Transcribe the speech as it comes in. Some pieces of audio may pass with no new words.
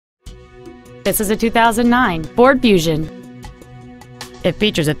This is a 2009 Ford Fusion. It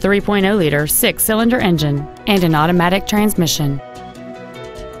features a 3.0-liter six-cylinder engine and an automatic transmission.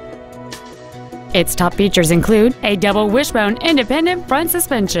 Its top features include a double wishbone independent front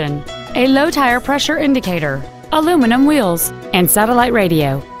suspension, a low tire pressure indicator, aluminum wheels, and satellite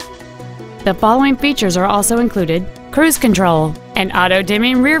radio. The following features are also included: cruise control, an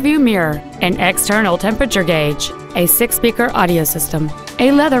auto-dimming rearview mirror, an external temperature gauge, a 6-speaker audio system,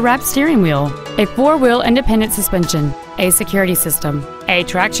 a leather-wrapped steering wheel, a 4-wheel independent suspension, a security system, a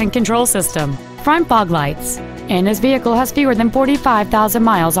traction control system, front fog lights, and this vehicle has fewer than 45,000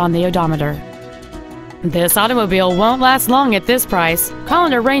 miles on the odometer. This automobile won't last long at this price. Call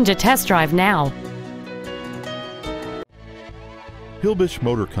and arrange a test drive now. Hilbish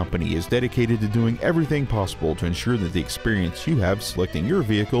Motor Company is dedicated to doing everything possible to ensure that the experience you have selecting your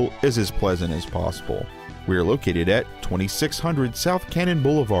vehicle is as pleasant as possible. We are located at 2600 South Cannon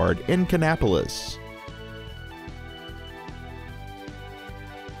Boulevard in Kannapolis.